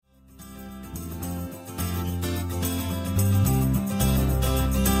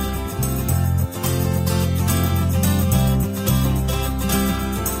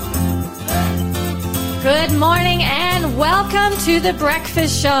Good morning and welcome to The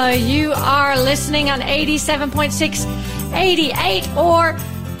Breakfast Show. You are listening on 87.6, 88 or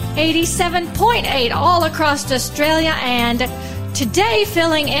 87.8 all across Australia. And today,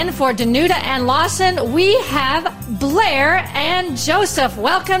 filling in for Danuta and Lawson, we have Blair and Joseph.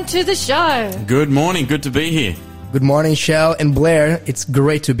 Welcome to the show. Good morning. Good to be here. Good morning, Shell and Blair. It's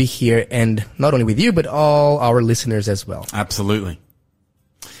great to be here, and not only with you, but all our listeners as well. Absolutely.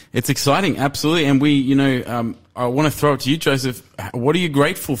 It's exciting, absolutely. And I want to throw it to you, Joseph. What are you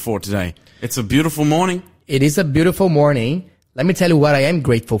grateful for today? It's a beautiful morning. It is a beautiful morning. Let me tell you what I am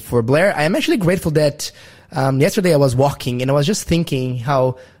grateful for, Blair. I am actually grateful that yesterday I was walking and I was just thinking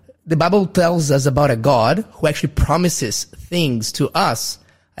how the Bible tells us about a God who actually promises things to us.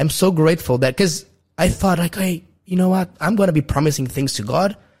 I'm so grateful that, because I thought, like, hey, you know what? I'm going to be promising things to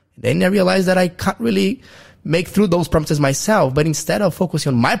God. Then I realized that I can't really make through those promises myself. But instead of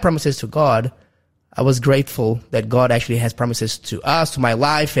focusing on my promises to God, I was grateful that God actually has promises to us, to my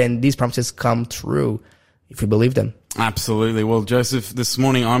life, and these promises come true if we believe them. Absolutely. Well, Joseph, this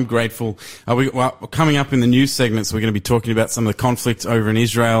morning I'm grateful. Coming up in the news segments, we're going to be talking about some of the conflict over in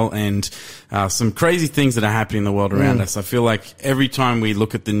Israel and some crazy things that are happening in the world around us. I feel like every time we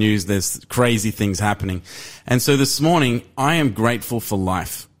look at the news, there's crazy things happening. And so this morning, I am grateful for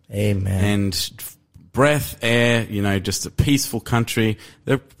life. Amen. And breath, air, just a peaceful country.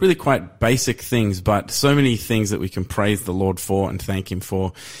 They're really quite basic things, but so many things that we can praise the Lord for and thank Him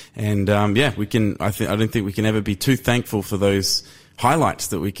for. And, we can, I don't think we can ever be too thankful for those highlights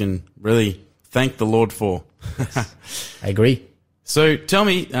that we can really thank the Lord for. I agree. So tell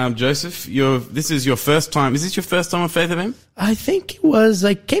me, Joseph, this is your first time. Is this your first time on Faith FM? I think it was,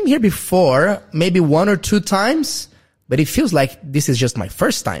 I came here before, maybe one or two times, but it feels like this is just my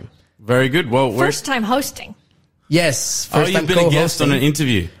first time. Very good. Well, first time hosting. Yes. First time you've been a guest on an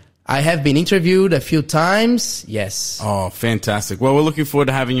interview. I have been interviewed a few times. Yes. Oh, fantastic. Well, we're looking forward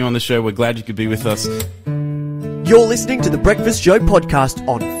to having you on the show. We're glad you could be with us. You're listening to the Breakfast Show podcast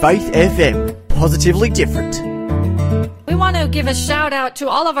on Faith FM. Positively different. We want to give a shout out to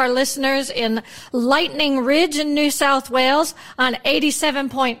all of our listeners in Lightning Ridge in New South Wales on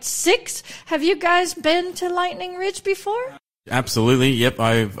 87.6. Have you guys been to Lightning Ridge before? Absolutely. Yep.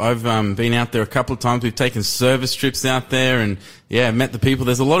 I've been out there a couple of times. We've taken service trips out there and met the people.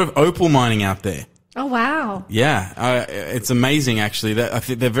 There's a lot of opal mining out there. Oh, wow. Yeah. It's amazing actually. I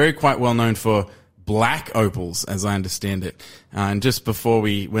think they're very quite well known for black opals, as I understand it. And just before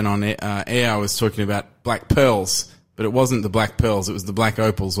we went on air, I was talking about black pearls, but it wasn't the black pearls. It was the black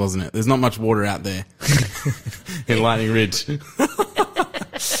opals, wasn't it? There's not much water out there in Lightning Ridge.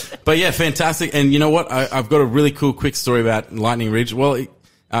 But yeah, fantastic. And you know what? I've got a really cool quick story about Lightning Ridge. Well,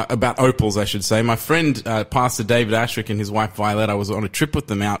 about opals, I should say. My friend, Pastor David Ashrick and his wife Violet, I was on a trip with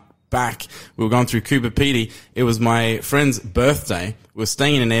them out back. We were going through Coober Pedy. It was my friend's birthday. We were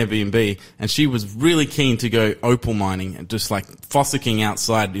staying in an Airbnb and she was really keen to go opal mining and just like fossicking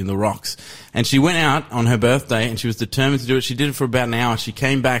outside in the rocks. And she went out on her birthday and she was determined to do it. She did it for about an hour. She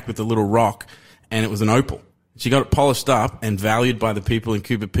came back with a little rock and it was an opal. She got it polished up and valued by the people in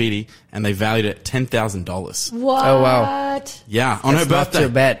Coober Pedy, and they valued it at $10,000. What? Oh, wow. Yeah, on her birthday. Not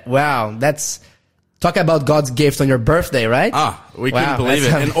too bad. Wow, talk about God's gift on your birthday, right? We couldn't believe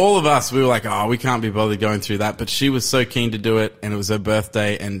it. And all of us, we were like, we can't be bothered going through that. But she was so keen to do it, and it was her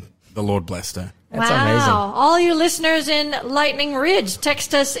birthday, and the Lord blessed her. That's wow. amazing. All you listeners in Lightning Ridge,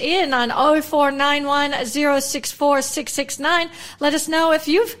 text us in on 0491 064 669. Let us know if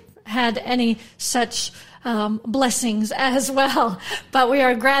you've had any such blessings as well. But we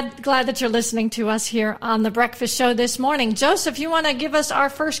are glad that you're listening to us here on The Breakfast Show this morning. Joseph, you want to give us our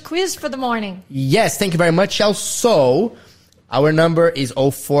first quiz for the morning? Yes, thank you very much, Shell. So, our number is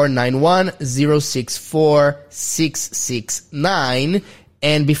 0491 064 669.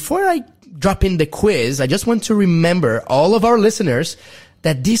 And before I drop in the quiz, I just want to remember all of our listeners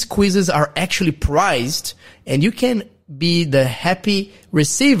that these quizzes are actually prized, and you can be the happy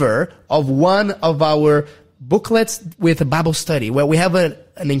receiver of one of our booklets with a Bible study, where we have an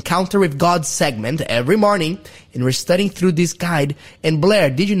Encounter with God segment every morning, and we're studying through this guide. And Blair,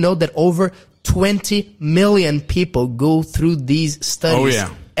 did you know that over 20 million people go through these studies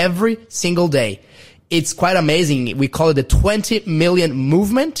every single day? It's quite amazing. We call it the 20 million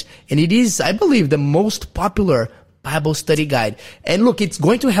movement, and it is, I believe, the most popular Bible study guide. And look, it's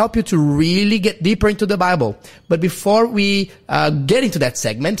going to help you to really get deeper into the Bible. But before we get into that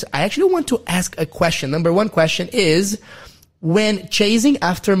segment, I actually want to ask a question. Number one question is, when chasing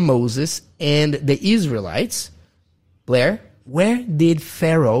after Moses and the Israelites, Blair, where did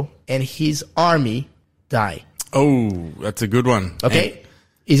Pharaoh and his army die? Oh, that's a good one. Okay.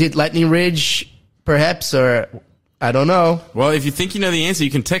 Is it Lightning Ridge, perhaps, or I don't know. Well, if you think you know the answer,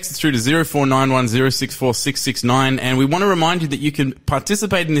 you can text it through to 0491 064 669. And we want to remind you that you can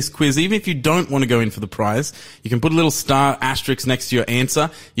participate in this quiz even if you don't want to go in for the prize. You can put a little star asterisk next to your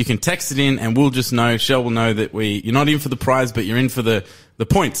answer. You can text it in and we'll just know, Shell will know that you're not in for the prize, but you're in for the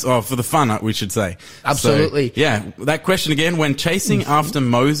points, or for the fun, we should say. Absolutely. So, yeah, that question again, when chasing after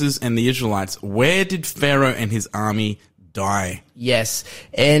Moses and the Israelites, where did Pharaoh and his army die? Yes.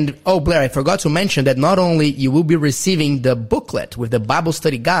 And, Blair, I forgot to mention that not only you will be receiving the booklet with the Bible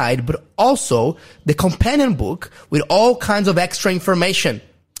study guide, but also the companion book with all kinds of extra information.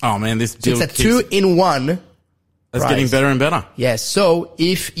 Oh man, this deal it's a 2-in-1. That's getting better and better. Yes. So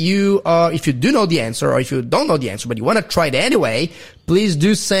if you do know the answer, or if you don't know the answer, but you want to try it anyway, please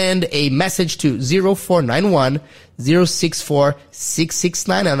do send a message to 0491 064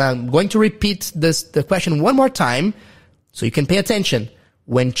 669. And I'm going to repeat the question one more time so you can pay attention.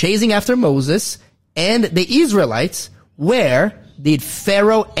 When chasing after Moses and the Israelites, where did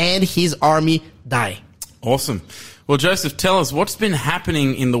Pharaoh and his army die? Awesome. Well, Joseph, tell us what's been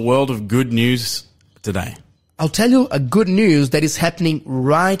happening in the world of good news today. I'll tell you a good news that is happening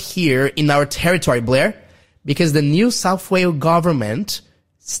right here in our territory, Blair, because the New South Wales government,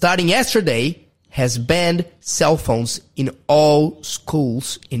 starting yesterday, has banned cell phones in all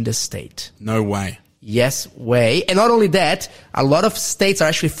schools in the state. No way. Yes, way. And not only that, a lot of states are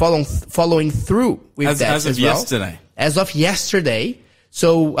actually following through with that as of yesterday. As of yesterday.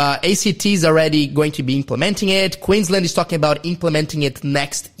 So ACT is already going to be implementing it. Queensland is talking about implementing it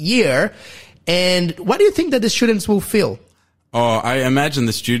next year. And what do you think that the students will feel? Oh, I imagine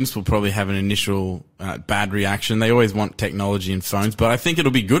the students will probably have an initial bad reaction. They always want technology and phones, but I think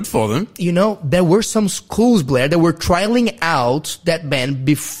it'll be good for them. You know, there were some schools, Blair, that were trialing out that ban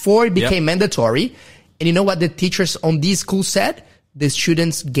before it became mandatory. And you know what the teachers on these schools said? The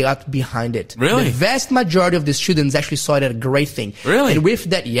students got behind it. Really? The vast majority of the students actually saw it as a great thing. Really? And with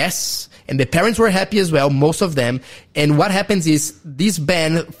that, yes. And the parents were happy as well, most of them. And what happens is this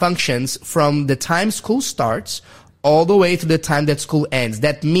ban functions from the time school starts all the way to the time that school ends.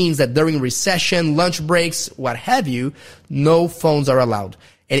 That means that during recession, lunch breaks, what have you, no phones are allowed.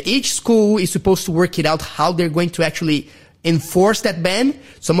 And each school is supposed to work it out how they're going to actually enforce that ban.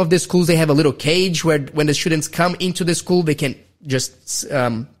 Some of the schools, they have a little cage where when the students come into the school, they can just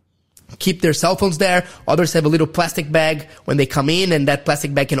keep their cell phones there. Others have a little plastic bag when they come in, and that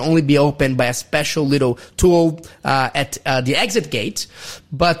plastic bag can only be opened by a special little tool at the exit gate.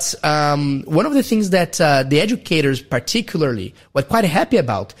 But one of the things that the educators particularly were quite happy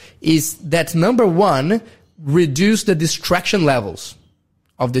about is that, number one, reduce the distraction levels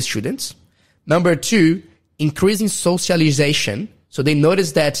of the students. Number two, increasing socialization. So they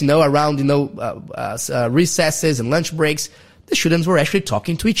noticed that, around, recesses and lunch breaks, the students were actually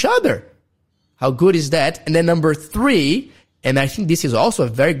talking to each other. How good is that? And then number three, and I think this is also a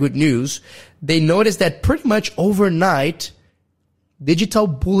very good news, they noticed that pretty much overnight, digital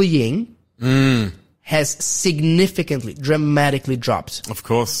bullying has significantly, dramatically dropped. Of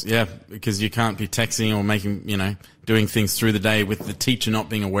course, yeah, because you can't be texting or making, doing things through the day with the teacher not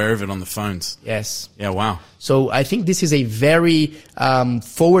being aware of it on the phones. Yes. Yeah, wow. So I think this is a very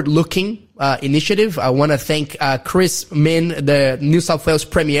forward-looking initiative. I want to thank Chris Min, the New South Wales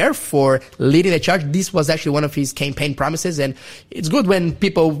Premier, for leading the charge. This was actually one of his campaign promises, and it's good when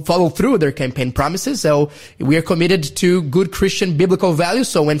people follow through their campaign promises. So we are committed to good Christian biblical values.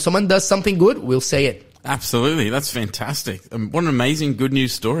 So when someone does something good, we'll say it. Absolutely. That's fantastic. What an amazing good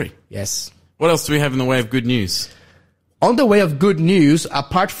news story. Yes. What else do we have in the way of good news? On the way of good news,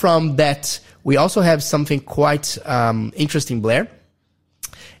 apart from that, we also have something quite interesting, Blair.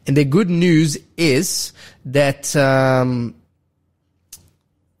 And the good news is that in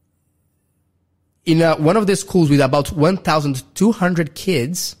one of the schools with about 1,200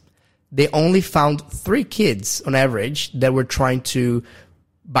 kids, they only found 3 kids on average that were trying to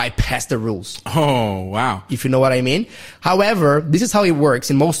bypass the rules. Oh, wow. If you know what I mean. However, this is how it works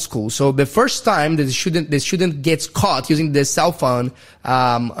in most schools. So the first time that the student gets caught using the cell phone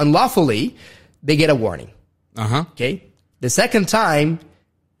unlawfully, they get a warning. Uh-huh. Okay. The second time,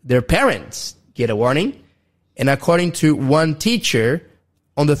 their parents get a warning. And according to one teacher,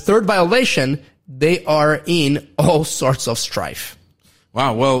 on the third violation, they are in all sorts of strife.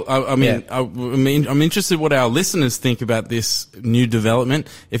 Wow. Well, I'm interested what our listeners think about this new development.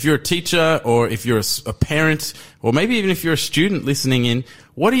 If you're a teacher or if you're a parent or maybe even if you're a student listening in,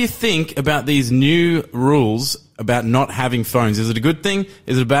 what do you think about these new rules about not having phones? Is it a good thing?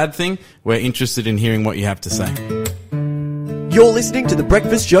 Is it a bad thing? We're interested in hearing what you have to say. You're listening to the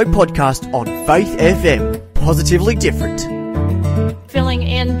Breakfast Show podcast on Faith FM. Positively different. Feeling filling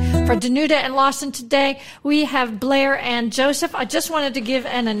in for Danuta and Lawson today. We have Blair and Joseph. I just wanted to give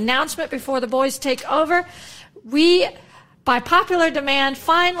an announcement before the boys take over. We, by popular demand,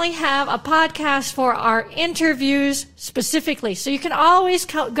 finally have a podcast for our interviews specifically. So you can always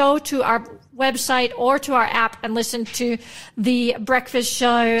go to our website or to our app and listen to the Breakfast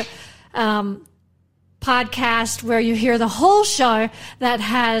Show podcast, where you hear the whole show that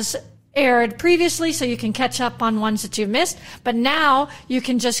has aired previously, so you can catch up on ones that you missed. But now you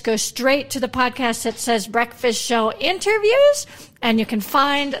can just go straight to the podcast that says Breakfast Show Interviews, and you can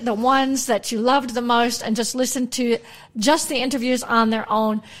find the ones that you loved the most and just listen to just the interviews on their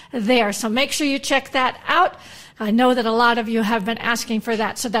own there. So make sure you check that out. I know that a lot of you have been asking for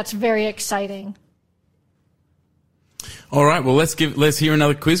that, so that's very exciting. All right, well, let's hear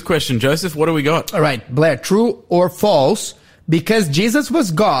another quiz question. Joseph, what do we got? All right, Blair, true or false? Because Jesus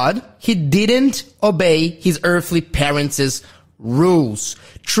was God, he didn't obey his earthly parents' rules.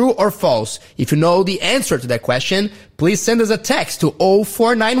 True or false? If you know the answer to that question, please send us a text to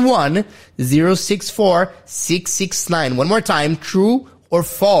 0491 064 669. One more time, true or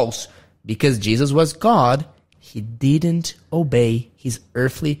false? Because Jesus was God, he didn't obey his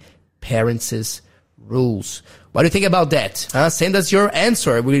earthly parents' rules. What do you think about that? Send us your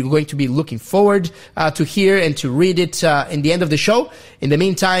answer. We're going to be looking forward to hear and to read it in the end of the show. In the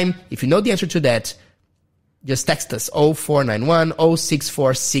meantime, if you know the answer to that, just text us 0491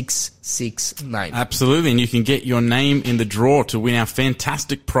 064 669. Absolutely, and you can get your name in the draw to win our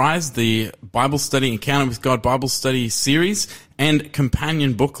fantastic prize, the Bible Study Encounter with God Bible Study series and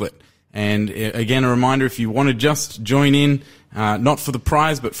companion booklet. And again, a reminder, if you want to just join in, not for the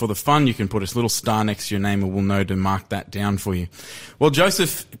prize, but for the fun, you can put a little star next to your name and we'll know to mark that down for you. Well,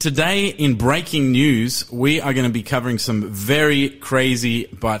 Joseph, today in breaking news, we are going to be covering some very crazy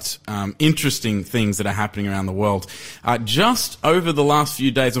but interesting things that are happening around the world. Just over the last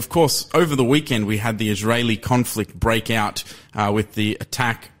few days, of course, over the weekend, we had the Israeli conflict break out with the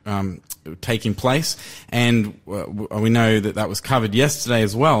attack taking place, and we know that was covered yesterday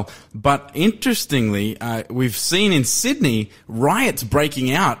as well. But interestingly, we've seen in Sydney riots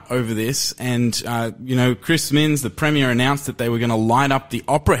breaking out over this, and Chris Minns, the Premier, announced that they were going to light up the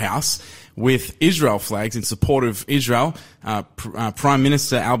Opera House with Israel flags in support of Israel. Prime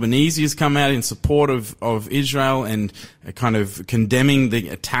Minister Albanese has come out in support of Israel and kind of condemning the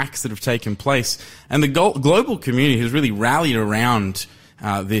attacks that have taken place. And the global community has really rallied around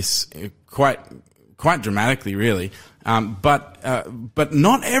this quite dramatically, really. But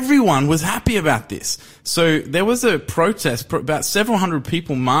not everyone was happy about this. So there was a protest. About several hundred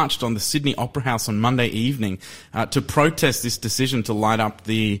people marched on the Sydney Opera House on Monday evening to protest this decision to light up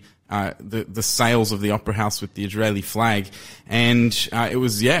the sails of the Opera House with the Israeli flag. And it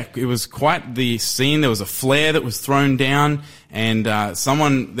was quite the scene. There was a flare that was thrown down, and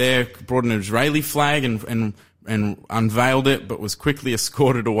someone there brought an Israeli flag and unveiled it, but was quickly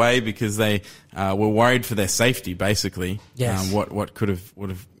escorted away because they were worried for their safety, basically. Yes. What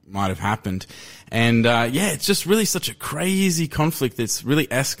might have happened. And it's just really such a crazy conflict that's really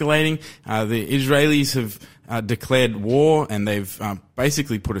escalating. The Israelis have declared war, and they've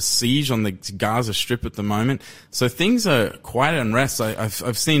basically put a siege on the Gaza Strip at the moment. So things are quite unrest.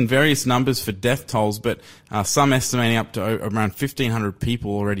 I've seen various numbers for death tolls, but some estimating up to around 1,500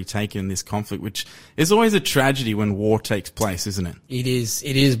 people already taken in this conflict, which is always a tragedy when war takes place, isn't it? It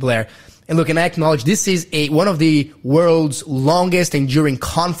is, Blair. And look, and I acknowledge this is one of the world's longest enduring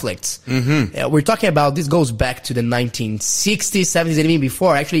conflicts. Mm-hmm. We're talking about, this goes back to the 1960s, 70s, and even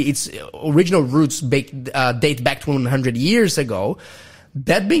before. Actually, its original roots date back to 100 years ago.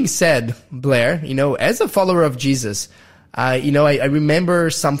 That being said, Blair, as a follower of Jesus, I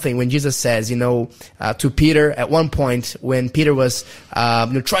remember something when Jesus says, to Peter at one point when Peter was,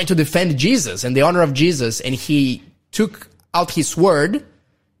 trying to defend Jesus and the honor of Jesus, and he took out his sword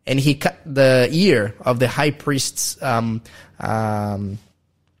and he cut the ear of the high priest's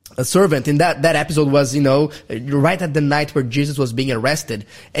servant. And that episode was, right at the night where Jesus was being arrested.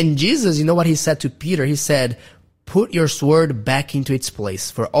 And Jesus, what he said to Peter? He said, "Put your sword back into its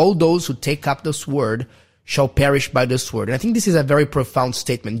place, for all those who take up the sword shall perish by the sword." And I think this is a very profound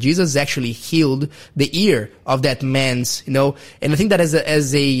statement. Jesus actually healed the ear of that man's, and I think that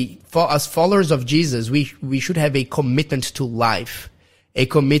as followers of Jesus, we should have a commitment to life. A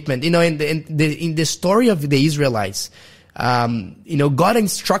commitment, in the story of the Israelites, God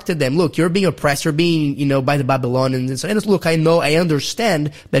instructed them, look, you're being oppressed, you're being, by the Babylonians. And look, I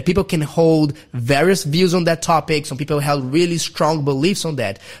understand that people can hold various views on that topic. Some people have really strong beliefs on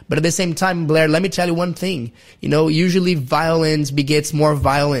that. But at the same time, Blair, let me tell you one thing. Usually violence begets more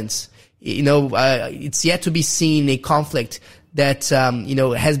violence. It's yet to be seen a conflict that,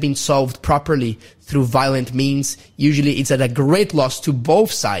 has been solved properly through violent means. Usually it's at a great loss to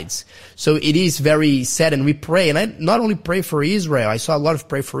both sides. So it is very sad, and we pray. And I not only pray for Israel, I saw a lot of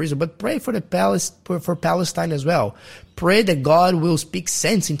pray for Israel, but pray for for Palestine as well. Pray that God will speak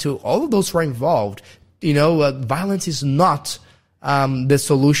sense into all of those who are involved. Violence is not the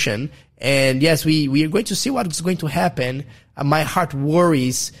solution. And yes, we are going to see what is going to happen. My heart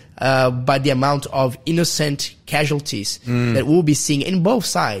worries by the amount of innocent casualties that we'll be seeing in both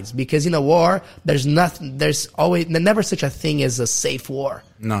sides. Because in a war, there's never such a thing as a safe war.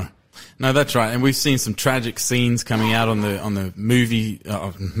 No, that's right. And we've seen some tragic scenes coming out on the movies,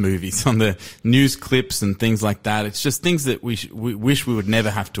 on the news clips and things like that. It's just things that we wish we would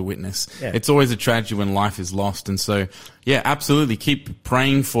never have to witness. Yeah. It's always a tragedy when life is lost. And so, yeah, absolutely. Keep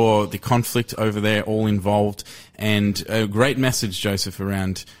praying for the conflict over there, all involved. And a great message, Joseph,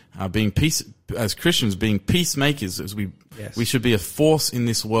 around being as Christians, being peacemakers, as we should be a force in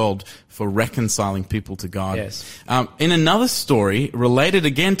this world for reconciling people to God. Yes. In another story, related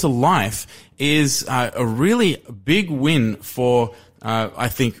again to life, is a really big win for, I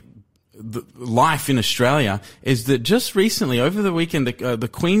think, life in Australia, is that just recently, over the weekend, the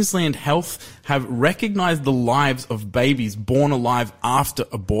Queensland Health have recognised the lives of babies born alive after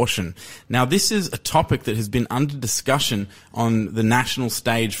abortion. Now, this is a topic that has been under discussion on the national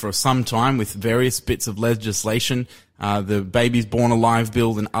stage for some time, with various bits of legislation, the Babies Born Alive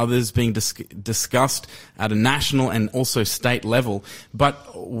Bill and others being discussed at a national and also state level. But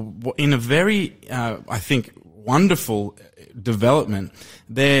in a very, I think, wonderful development,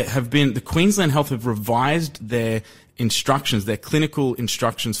 the Queensland Health have revised their instructions, their clinical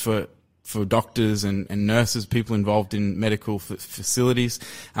instructions for doctors and nurses, people involved in medical facilities,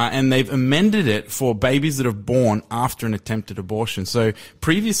 and they've amended it for babies that are born after an attempted abortion. So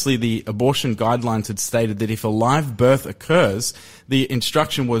previously the abortion guidelines had stated that if a live birth occurs, the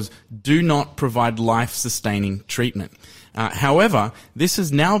instruction was do not provide life-sustaining treatment. However, this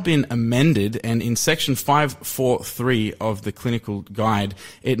has now been amended, and in section 543 of the clinical guide,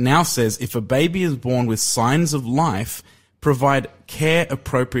 it now says if a baby is born with signs of life, provide care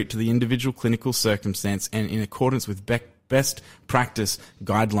appropriate to the individual clinical circumstance and in accordance with best practice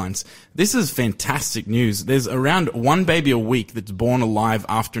guidelines. This is fantastic news. There's around one baby a week that's born alive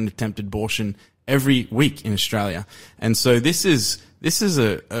after an attempted abortion every week in Australia. And so this is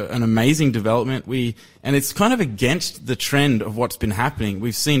an amazing development. And it's kind of against the trend of what's been happening.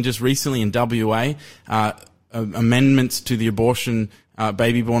 We've seen just recently in WA, amendments to the abortion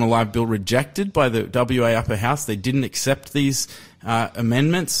Baby Born Alive bill rejected by the WA Upper House. They didn't accept these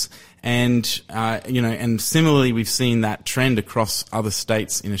amendments. And similarly, we've seen that trend across other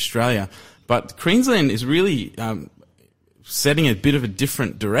states in Australia. But Queensland is really setting a bit of a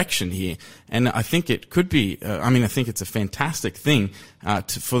different direction here, and I think it could be. I think it's a fantastic thing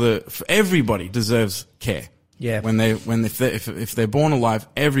for everybody deserves care. Yeah. If they're born alive,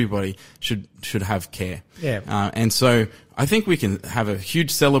 everybody should have care. Yeah. And so I think we can have a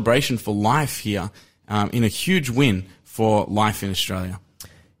huge celebration for life here, in a huge win for life in Australia.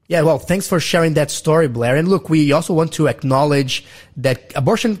 Yeah, well, thanks for sharing that story, Blair. And look, we also want to acknowledge that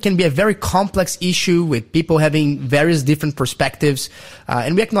abortion can be a very complex issue with people having various different perspectives.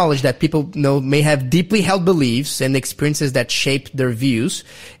 And we acknowledge that people, may have deeply held beliefs and experiences that shape their views.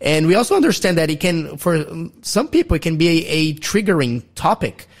 And we also understand that for some people, it can be a triggering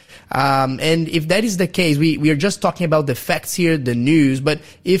topic. And if that is the case, we are just talking about the facts here, the news. But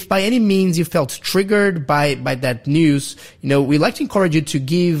if by any means you felt triggered by that news, we'd like to encourage you to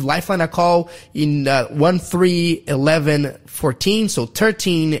give Lifeline a call in 131114, so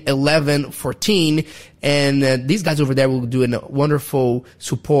 131114. And these guys over there will do a wonderful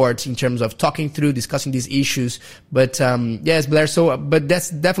support in terms of talking through, discussing these issues. But yes, Blair. But that's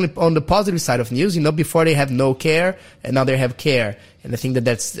definitely on the positive side of news. Before they have no care, and now they have care. And I think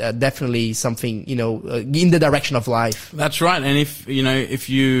that's definitely something in the direction of life. That's right. And if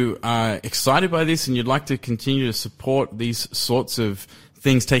you are excited by this and you'd like to continue to support these sorts of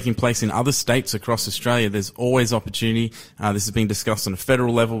things taking place in other states across Australia, there's always opportunity. This has been discussed on a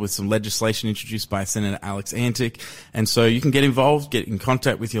federal level with some legislation introduced by Senator Alex Antic. And so you can get involved, get in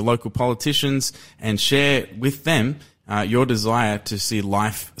contact with your local politicians and share with them your desire to see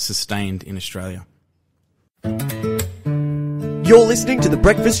life sustained in Australia. You're listening to the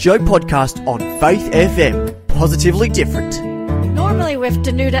Breakfast Show podcast on Faith FM. Positively different. Norman normally with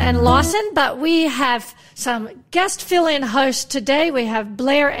Danuta and Lawson, but we have some guest fill-in hosts today. We have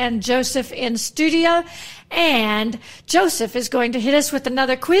Blair and Joseph in studio, and Joseph is going to hit us with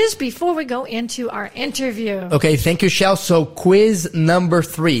another quiz before we go into our interview. Okay, thank you, Shell. So quiz number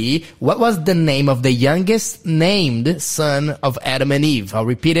 3. What was the name of the youngest named son of Adam and Eve? I'll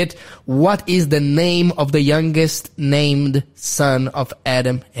repeat it. What is the name of the youngest named son of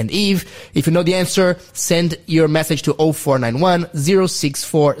Adam and Eve? If you know the answer, send your message to 0491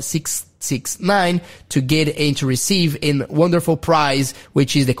 064 669 to get and to receive a wonderful prize,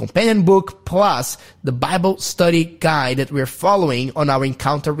 which is the companion book plus the Bible study guide that we're following on our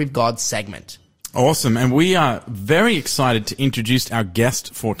Encounter with God segment. Awesome. And we are very excited to introduce our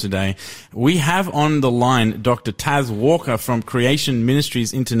guest for today. We have on the line Dr. Tas Walker from Creation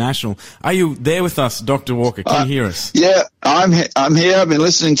Ministries International. Are you there with us, Dr. Walker? Can you hear us? Yeah, I'm here. I've been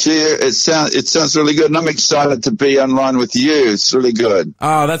listening to you. It sounds really good, and I'm excited to be online with you. It's really good.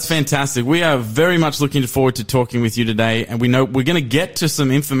 Oh, that's fantastic. We are very much looking forward to talking with you today, and we know we're going to get to some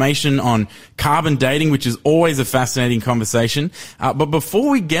information on carbon dating, which is always a fascinating conversation. But before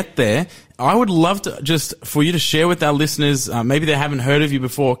we get there, I would love to just for you to share with our listeners, maybe they haven't heard of you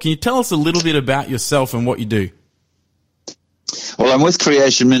before. Can you tell us a little bit about yourself and what you do? Well, I'm with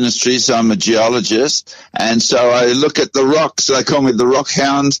Creation Ministries. I'm a geologist, and so I look at the rocks. They call me the rock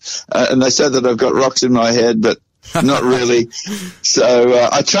hound, and they say that I've got rocks in my head, but not really. So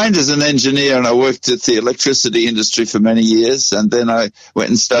I trained as an engineer, and I worked at the electricity industry for many years, and then I went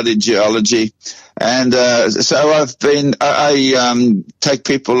and studied geology. And so I take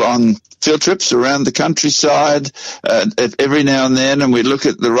people on field trips around the countryside every now and then, and we look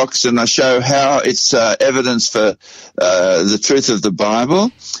at the rocks, and I show how it's evidence for the truth of the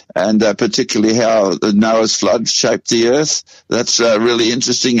Bible, and particularly how the Noah's flood shaped the earth. That's really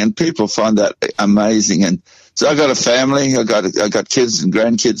interesting, and people find that amazing. And so I got a family, I got kids and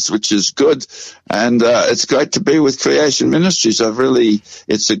grandkids, which is good, and it's great to be with Creation Ministries.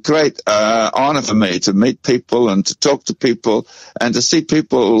 It's a great honor for me to meet people and to talk to people and to see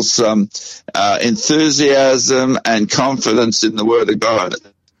people's enthusiasm and confidence in the Word of God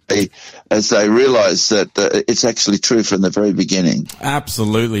as they realize that it's actually true from the very beginning.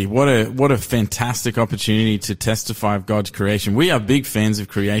 Absolutely. What a fantastic opportunity to testify of God's creation. We are big fans of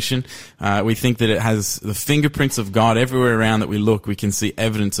creation. We think that it has the fingerprints of God everywhere around that we look. We can see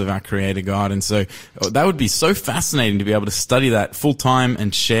evidence of our Creator God. And so that would be so fascinating to be able to study that full time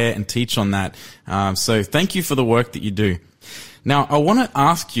and share and teach on that. So thank you for the work that you do. Now, I want to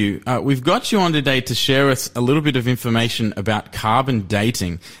ask you, we've got you on today to share us a little bit of information about carbon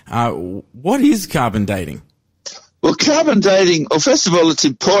dating. What is carbon dating? Well, carbon dating, well, first of all, it's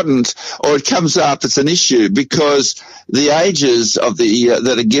important, or it comes up, it's an issue, because the ages of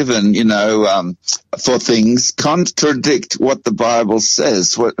that are given, for things contradict what the Bible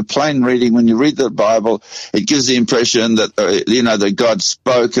says. What a plain reading, when you read the Bible, it gives the impression that, that God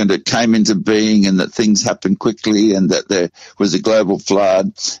spoke and it came into being and that things happened quickly and that there was a global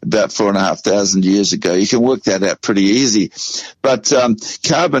flood about 4,500 years ago. You can work that out pretty easy. But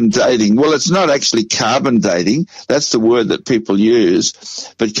carbon dating, well, it's not actually carbon dating. That's the word that people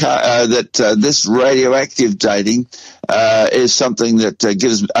use. But this radioactive dating is something that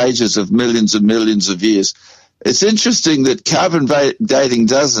gives ages of millions and millions of years. It's interesting that carbon dating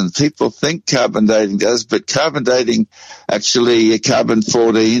doesn't. People think carbon dating does, but carbon dating actually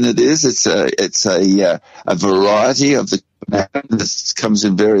carbon-14 it is. It's a variety of the atom. This comes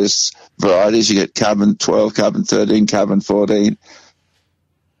in various varieties. You get carbon-12, carbon-13, carbon-14.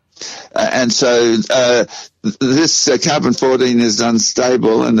 And so this carbon-14 is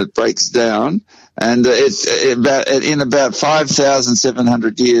unstable and it breaks down. And in about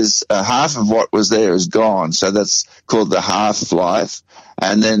 5,700 years, half of what was there is gone. So that's called the half-life.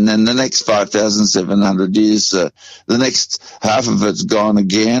 And then in the next 5,700 years, the next half of it's gone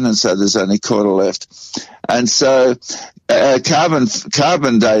again. And so there's only a quarter left. And so carbon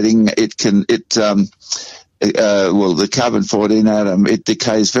dating, the carbon-14 atom, it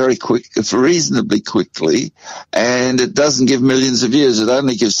decays reasonably quickly, and it doesn't give millions of years. It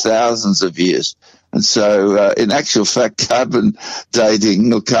only gives thousands of years. And so, in actual fact, carbon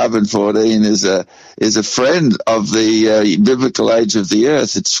dating, or carbon-14, is a friend of the biblical age of the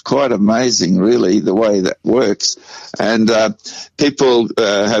earth. It's quite amazing, really, the way that works. And people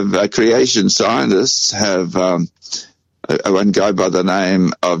creation scientists have one guy by the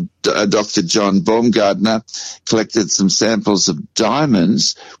name of Dr. John Baumgartner collected some samples of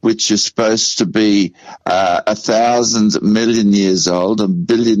diamonds, which are supposed to be 1,000 million years old, 1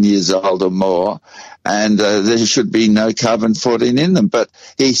 billion years old or more, and there should be no carbon-14 in them. But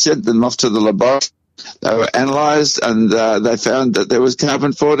he sent them off to the laboratory They were analysed, and they found that there was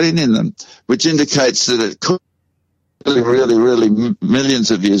carbon-14 in them, which indicates that it could really millions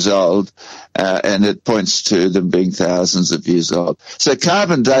of years old, and it points to them being thousands of years old. So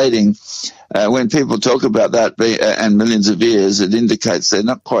carbon dating, when people talk about that and millions of years, it indicates they're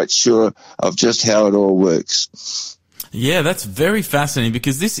not quite sure of just how it all works. Yeah, that's very fascinating,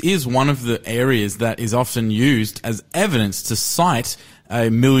 because this is one of the areas that is often used as evidence to cite a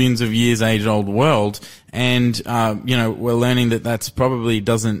millions of years age-old world. And, we're learning that that's probably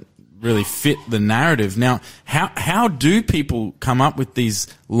doesn't really fit the narrative. Now, how do people come up with these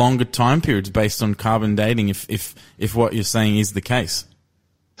longer time periods based on carbon dating if what you're saying is the case?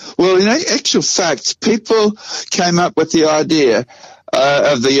 Well, in actual fact, people came up with the idea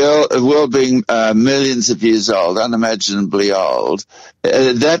of the world being millions of years old, unimaginably old.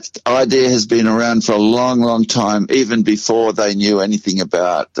 That idea has been around for a long, long time, even before they knew anything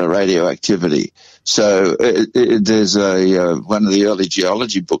about the radioactivity. So there's one of the early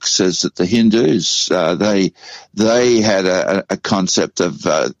geology books says that the Hindus they had a concept of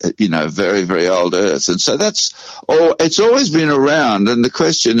very, very old Earth, and so that's all. It's always been around, and the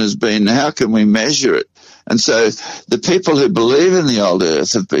question has been, how can we measure it? And so the people who believe in the old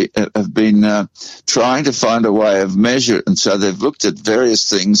Earth have been trying to find a way of measure it, and so they've looked at various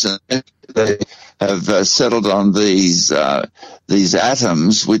things, and they have settled on these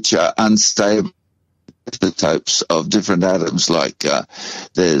atoms which are unstable isotopes of different atoms. Like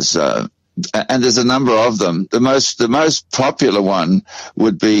there's a number of them. The most popular one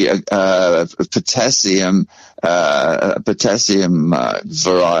would be a potassium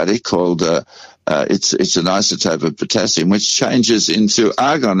variety called. It's an isotope of potassium which changes into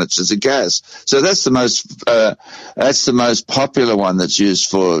argon. It's as a gas. So that's the most popular one that's used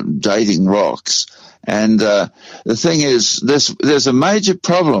for dating rocks. And the thing is, there's a major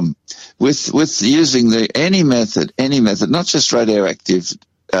problem with using any method, not just radioactive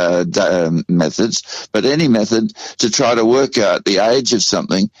methods, but any method to try to work out the age of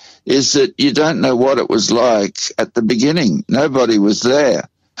something, is that you don't know what it was like at the beginning. Nobody was there.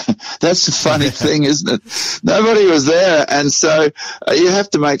 That's the funny thing, isn't it? Nobody was there, and so you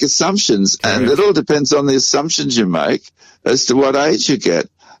have to make assumptions, and it all depends on the assumptions you make as to what age you get.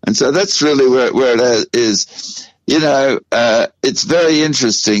 And so that's really where it is. It's very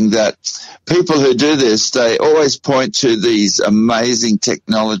interesting that people who do this, they always point to these amazing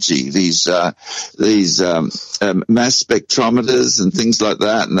technology, these mass spectrometers and things like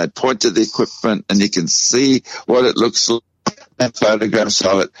that, and they point to the equipment, and you can see what it looks like. Photographs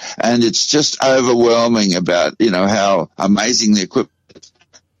of it, and it's just overwhelming about how amazing the equipment is.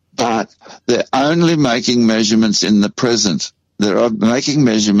 But they're only making measurements in the present. They're making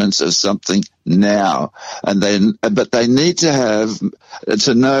measurements of something now, but they need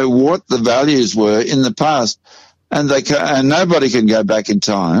to know what the values were in the past, and nobody can go back in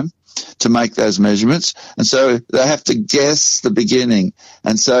time to make those measurements, and so they have to guess the beginning,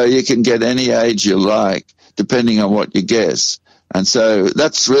 and so you can get any age you like depending on what you guess. And so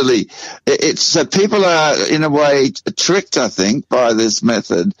that's really, so people are in a way tricked, I think, by this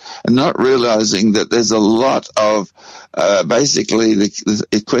method, and not realizing that there's a lot of, basically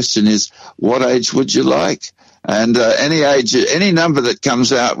the question is, what age would you like? And any age, any number that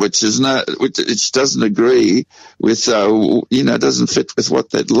comes out which doesn't agree with, doesn't fit with what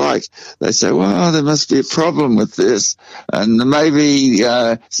they'd like, they say, well, there must be a problem with this, and maybe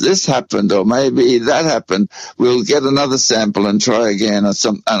this happened, or maybe that happened. We'll get another sample and try again, or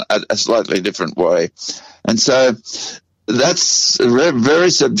a slightly different way. And so that's a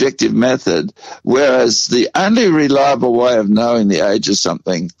very subjective method, whereas the only reliable way of knowing the age of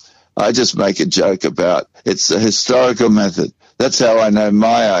something, I just make a joke about, it's a historical method. That's how I know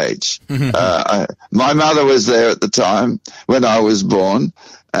my age. My mother was there at the time when I was born,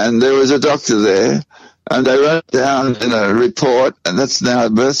 and there was a doctor there, and they wrote down in a report, and that's now a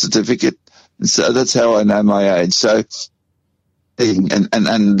birth certificate. And so that's how I know my age. So,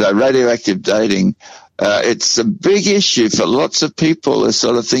 and radioactive dating, it's a big issue for lots of people. They're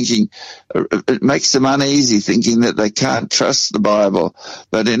sort of thinking, it makes them uneasy, thinking that they can't trust the Bible.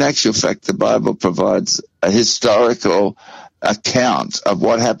 But in actual fact, the Bible provides a historical account of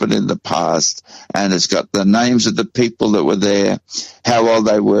what happened in the past, and it's got the names of the people that were there, how old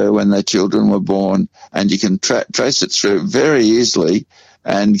they were when their children were born, and you can trace it through very easily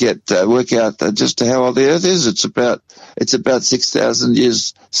and work out just how old the earth is. It's about 6,000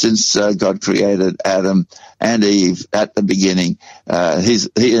 years since God created Adam and Eve at the beginning.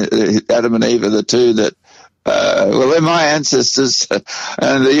 Adam and Eve are the two that Well, they're my ancestors,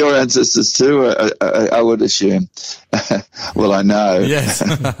 and they're your ancestors too, I would assume. Well, I know. Yes.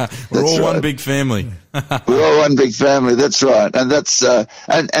 We're all one big family. We're all one big family. That's right. And that's,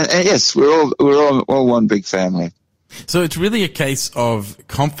 and yes, we're all one big family. So it's really a case of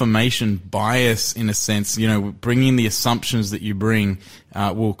confirmation bias in a sense, bringing the assumptions that you bring,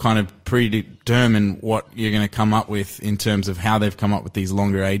 will kind of predetermine what you're going to come up with in terms of how they've come up with these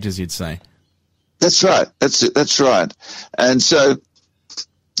longer ages, you'd say. That's right. That's right. And so,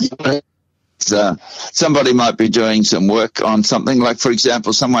 somebody might be doing some work on something like, for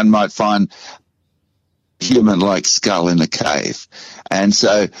example, someone might find human-like skull in a cave. And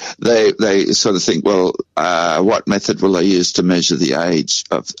so they sort of think, well, what method will I use to measure the age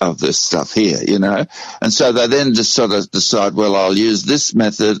of this stuff here, And so they then just sort of decide, well, I'll use this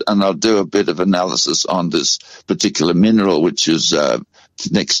method and I'll do a bit of analysis on this particular mineral, which is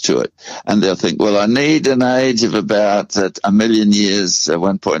next to it. And they'll think, well, I need an age of about 1 million years,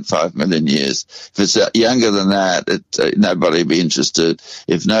 1.5 million years. If it's younger than that, nobody will be interested.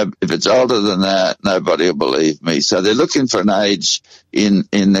 If it's older than that, nobody will believe me. So they're looking for an age in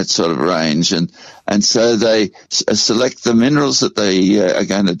that sort of range. And so they select the minerals that they are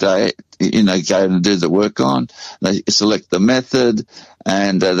going to go and do the work on. They select the method,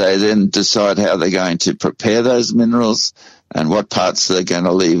 and they then decide how they're going to prepare those minerals and what parts they're going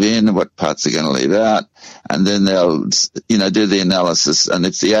to leave in and what parts they're going to leave out. And then they'll, do the analysis. And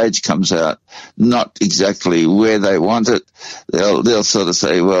if the age comes out not exactly where they want it, they'll sort of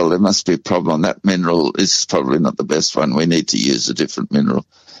say, well, there must be a problem. That mineral is probably not the best one. We need to use a different mineral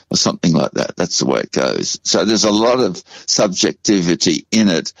or something like that. That's the way it goes. So there's a lot of subjectivity in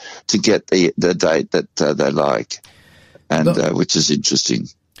it to get the date that they like, and which is interesting.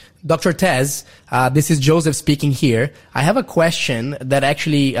 Dr. Tas, this is Joseph speaking here. I have a question that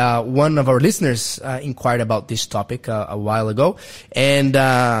actually one of our listeners inquired about this topic a while ago. And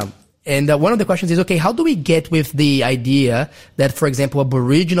one of the questions is, okay, how do we get with the idea that, for example,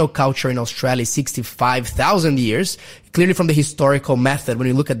 Aboriginal culture in Australia is 65,000 years? Clearly from the historical method, when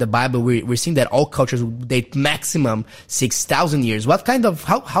you look at the Bible, we're seeing that all cultures date maximum 6,000 years. What kind of,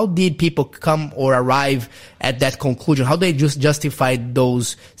 how did people come or arrive at that conclusion? How do they just justify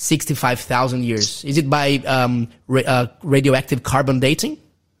those 65,000 years? Is it by radioactive carbon dating?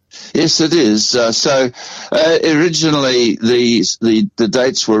 Yes, it is. Originally, the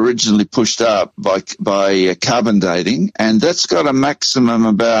dates were originally pushed up by carbon dating, and that's got a maximum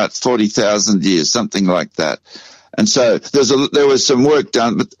about 40,000 years, something like that. And so there was some work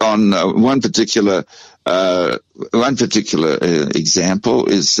done on one particular example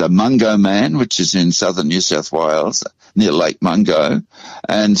is Mungo Man, which is in southern New South Wales near Lake Mungo.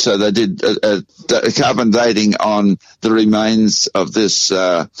 And so they did carbon dating on the remains of this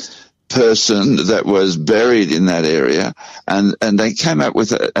person that was buried in that area, and they came up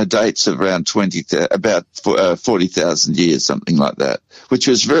with a dates of around 40,000 years, something like that, which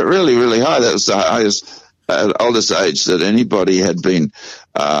was really, really high. That was the highest oldest age that anybody had been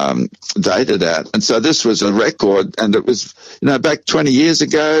dated at. And so this was a record, and it was, back 20 years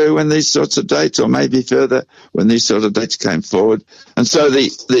ago when these sorts of dates, or maybe further, when these sort of dates came forward. And so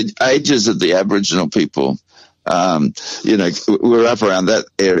the ages of the Aboriginal people, were up around that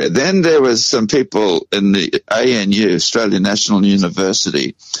area. Then there was some people in the ANU, Australian National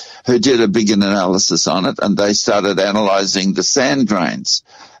University, who did a big analysis on it, and they started analysing the sand grains.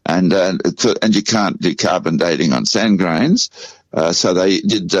 And you can't do carbon dating on sand grains. So they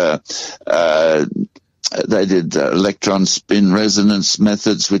did electron spin resonance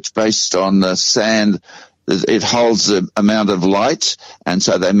methods, which based on the sand, it holds the amount of light. And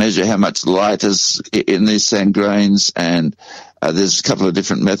so they measure how much light is in these sand grains. And there's a couple of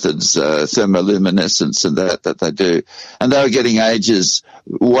different methods, thermoluminescence and that they do. And they were getting ages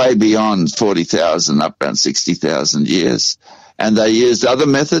way beyond 40,000, up around 60,000 years. And they used other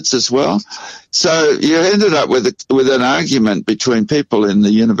methods as well. So you ended up with an argument between people in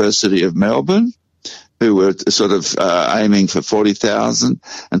the University of Melbourne, who were sort of aiming for 40,000,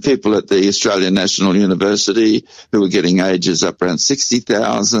 and people at the Australian National University who were getting ages up around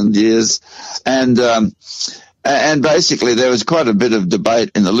 60,000 years. And basically there was quite a bit of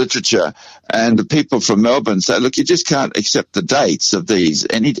debate in the literature, and the people from Melbourne say, look, you just can't accept the dates of these,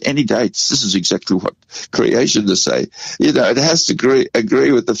 any dates. This is exactly what creationists say. It has to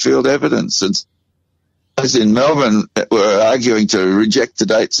agree with the field evidence. And those in Melbourne were arguing to reject the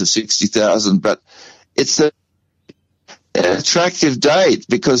dates of 60,000, but it's an attractive date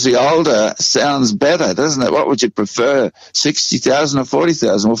because the older sounds better, doesn't it? What would you prefer, 60,000 or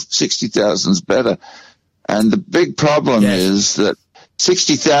 40,000? Well, 60,000 is better. And the big problem is that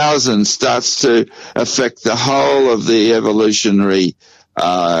 60,000 starts to affect the whole of the evolutionary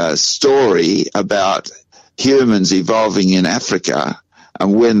story about humans evolving in Africa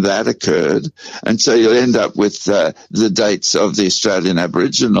and when that occurred. And so you'll end up with the dates of the Australian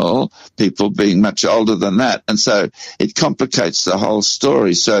Aboriginal people being much older than that. And so it complicates the whole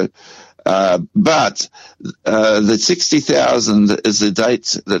story. So, but the 60,000 is the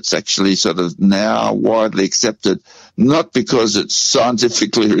date that's actually sort of now widely accepted, not because it's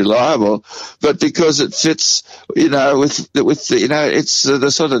scientifically reliable, but because it fits, with it's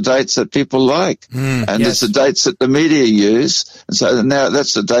the sort of dates that people like. And it's the dates that the media use. And so now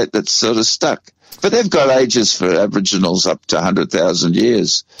that's the date that's sort of stuck. But they've got ages for Aboriginals up to 100,000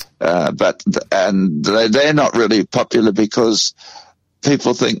 years. And they're not really popular because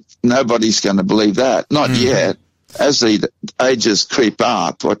people think nobody's going to believe that. Not yet. As the ages creep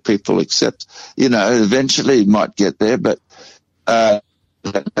up, what people accept, eventually might get there, but I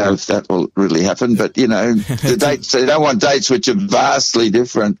don't know if that will really happen. But, the dates, they don't want dates which are vastly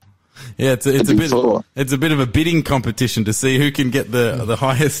different. Yeah, it's a bit of a bidding competition to see who can get the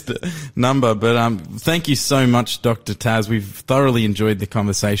highest number. But thank you so much, Dr. Tas. We've thoroughly enjoyed the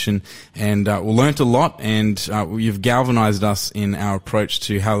conversation, and we learnt a lot. And you've galvanized us in our approach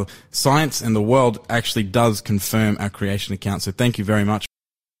to how science and the world actually does confirm our creation account. So thank you very much.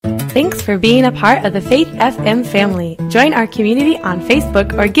 Thanks for being a part of the Faith FM family. Join our community on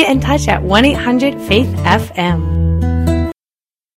Facebook or get in touch at 1-800-FAITH-FM.